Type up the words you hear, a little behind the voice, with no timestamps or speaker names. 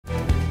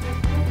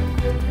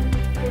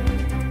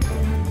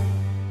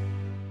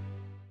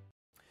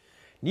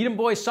Needham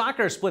boys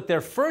soccer split their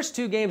first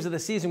two games of the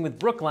season with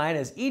Brookline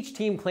as each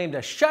team claimed a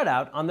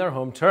shutout on their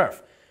home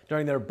turf.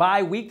 During their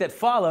bye week that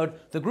followed,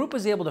 the group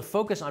was able to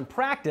focus on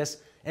practice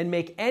and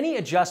make any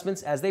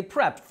adjustments as they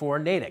prepped for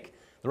Natick.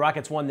 The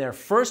Rockets won their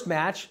first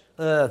match.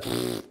 Wow,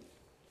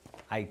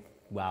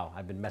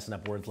 I've been messing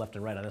up words left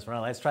and right on this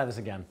one. Let's try this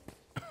again.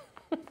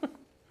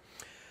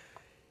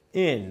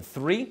 In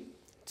 3,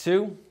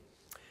 2.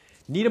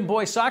 Needham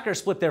boys soccer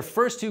split their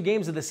first two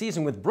games of the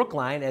season with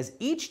Brookline as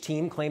each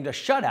team claimed a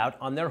shutout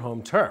on their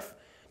home turf.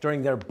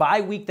 During their bye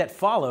week that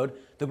followed,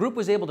 the group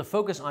was able to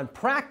focus on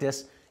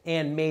practice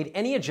and made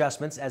any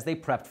adjustments as they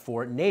prepped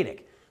for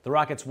Natick. The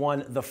Rockets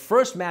won the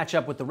first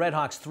matchup with the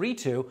Redhawks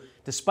 3-2,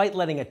 despite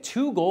letting a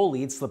 2-goal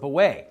lead slip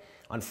away.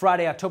 On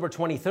Friday, October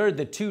 23rd,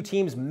 the two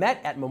teams met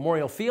at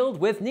Memorial Field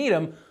with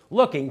Needham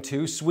looking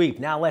to sweep.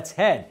 Now let's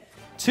head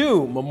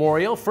to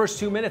Memorial. First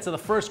 2 minutes of the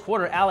first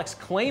quarter, Alex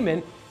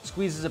Clayman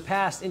squeezes a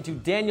pass into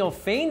Daniel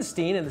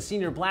Feinstein, and the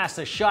senior blasts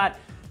a shot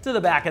to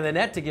the back of the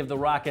net to give the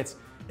Rockets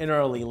an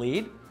early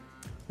lead.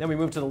 Then we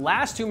move to the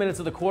last 2 minutes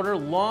of the quarter.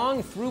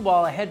 Long through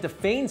ball ahead to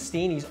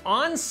Feinstein. He's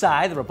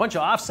onside. There were a bunch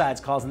of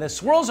offsides calls, and this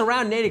swirls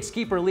around Natick's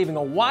keeper, leaving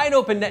a wide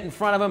open net in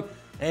front of him,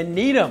 and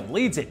Needham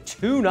leads it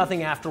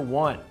 2-0 after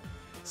 1.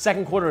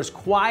 Second quarter is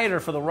quieter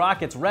for the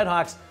Rockets.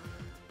 Redhawks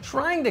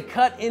trying to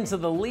cut into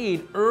the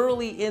lead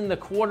early in the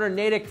quarter.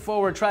 Natick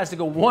forward tries to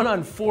go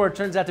 1-on-4.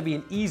 Turns out to be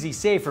an easy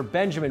save for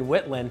Benjamin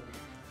Whitland. A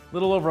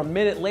little over a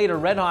minute later,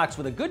 Redhawks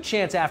with a good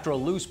chance after a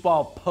loose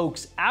ball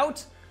pokes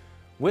out.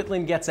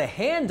 Whitland gets a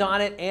hand on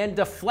it and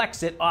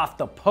deflects it off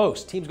the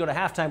post. Teams go to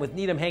halftime with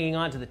Needham hanging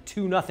on to the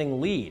 2-0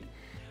 lead.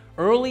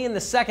 Early in the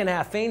second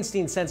half,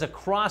 Feinstein sends a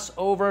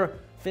crossover.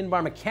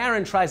 Finbar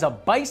McCarron tries a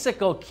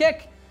bicycle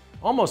kick,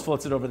 almost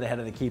floats it over the head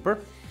of the keeper.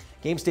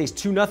 Game stays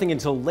 2-0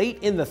 until late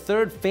in the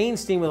third.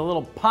 Feinstein with a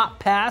little pop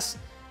pass.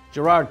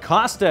 Gerard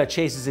Costa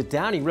chases it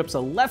down. He rips a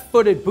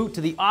left-footed boot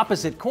to the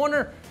opposite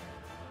corner.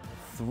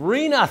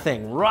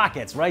 3-0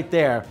 Rockets right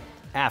there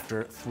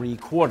after 3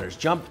 quarters.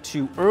 Jump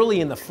to early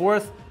in the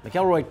fourth.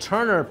 McElroy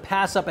Turner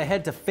pass up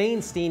ahead to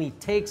Feinstein. He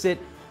takes it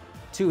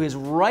to his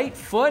right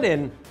foot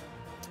and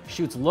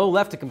shoots low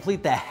left to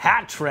complete the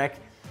hat trick.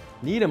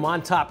 Needham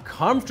on top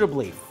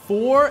comfortably,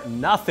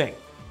 4-0.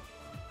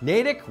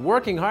 Natick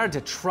working hard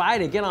to try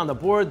to get on the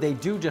board. They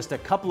do just a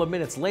couple of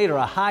minutes later.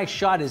 A high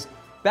shot is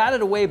batted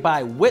away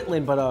by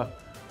Whitland, but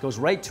goes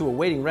right to a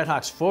waiting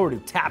Redhawks forward who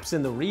taps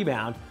in the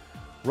rebound.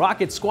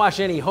 Rockets squash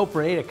any hope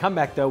for a Natick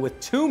comeback, though. With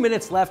 2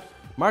 minutes left,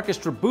 Marcus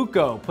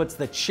Trabucco puts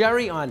the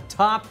cherry on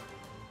top.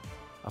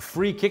 A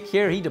free kick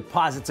here. He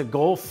deposits a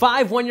goal.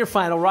 5-1 your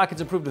final.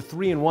 Rockets improve to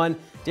 3-1.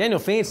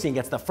 Daniel Feinstein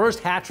gets the first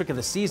hat trick of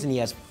the season. He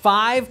has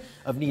 5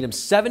 of Needham's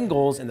 7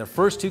 goals in their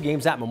first 2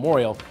 games at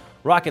Memorial.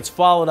 Rockets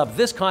followed up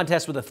this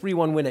contest with a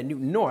 3-1 win at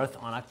Newton North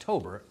on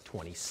October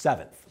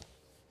 27th.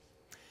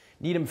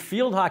 Needham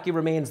field hockey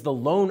remains the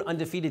lone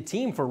undefeated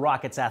team for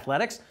Rockets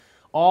athletics.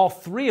 All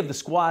 3 of the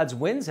squad's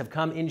wins have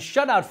come in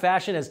shutout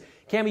fashion as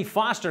Cammie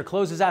Foster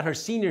closes out her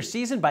senior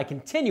season by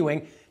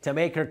continuing to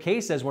make her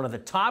case as one of the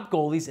top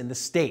goalies in the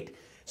state.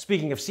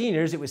 Speaking of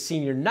seniors, it was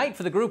senior night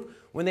for the group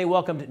when they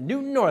welcomed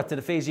Newton North to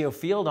DeFazio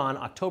Field on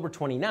October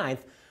 29th.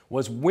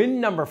 Was win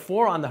number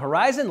 4 on the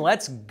horizon?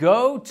 Let's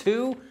go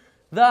to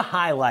the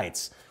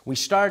highlights. We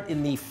start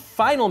in the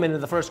final minute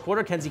of the first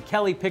quarter. Kenzie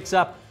Kelly picks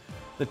up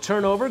the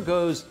turnover,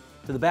 goes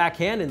to the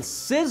backhand, and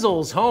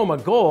sizzles home a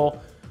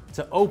goal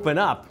to open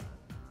up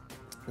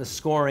the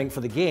scoring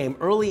for the game.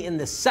 Early in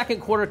the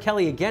second quarter,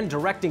 Kelly again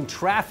directing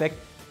traffic,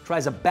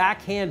 tries a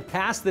backhand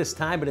pass this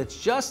time, but it's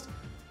just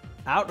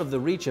out of the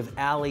reach of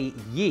Allie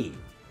Yee.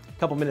 A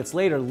couple minutes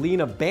later,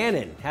 Lena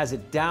Bannon has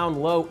it down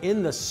low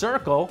in the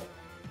circle.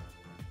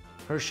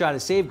 Her shot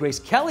is saved. Grace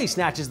Kelly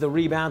snatches the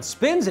rebound,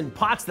 spins and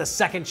pots the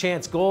second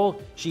chance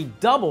goal. She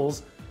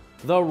doubles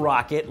the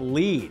Rocket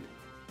lead.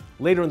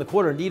 Later in the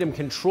quarter, Needham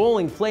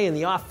controlling play in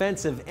the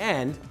offensive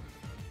end.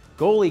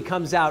 Goalie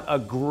comes out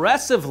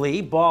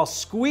aggressively. Ball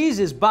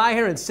squeezes by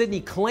her, and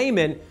Sydney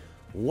Clayman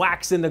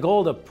whacks in the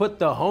goal to put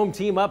the home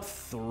team up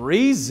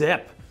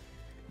 3-0.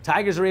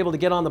 Tigers are able to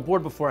get on the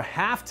board before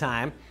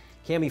halftime.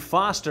 Cammie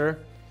Foster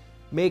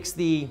makes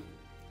the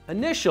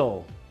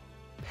initial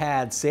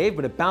pad save,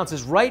 but it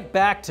bounces right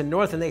back to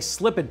North, and they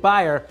slip it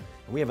by her.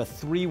 And we have a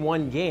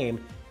 3-1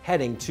 game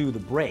heading to the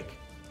break.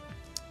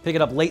 Pick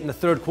it up late in the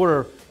third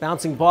quarter.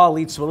 Bouncing ball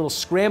leads to a little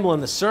scramble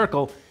in the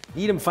circle.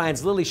 Needham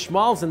finds Lily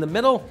Schmalz in the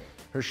middle.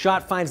 Her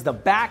shot finds the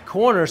back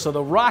corner, so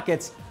the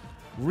Rockets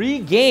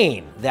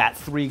regain that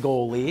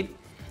 3-goal lead.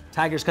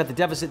 Tigers cut the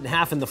deficit in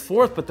half in the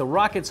fourth, but the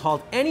Rockets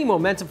halt any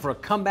momentum for a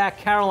comeback.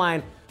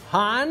 Caroline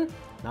Hahn,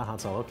 not Han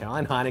Solo,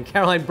 Caroline Hahn, and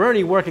Caroline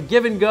Burney work a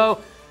give and go.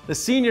 The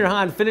senior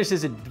Hahn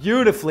finishes it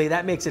beautifully.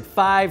 That makes it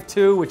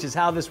 5-2, which is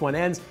how this one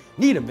ends.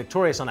 Needham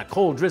victorious on a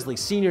cold, drizzly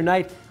senior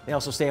night. They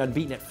also stay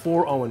unbeaten at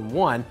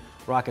 4-0-1.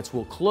 Rockets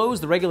will close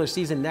the regular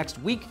season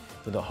next week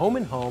with a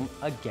home-and-home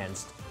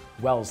against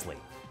Wellesley.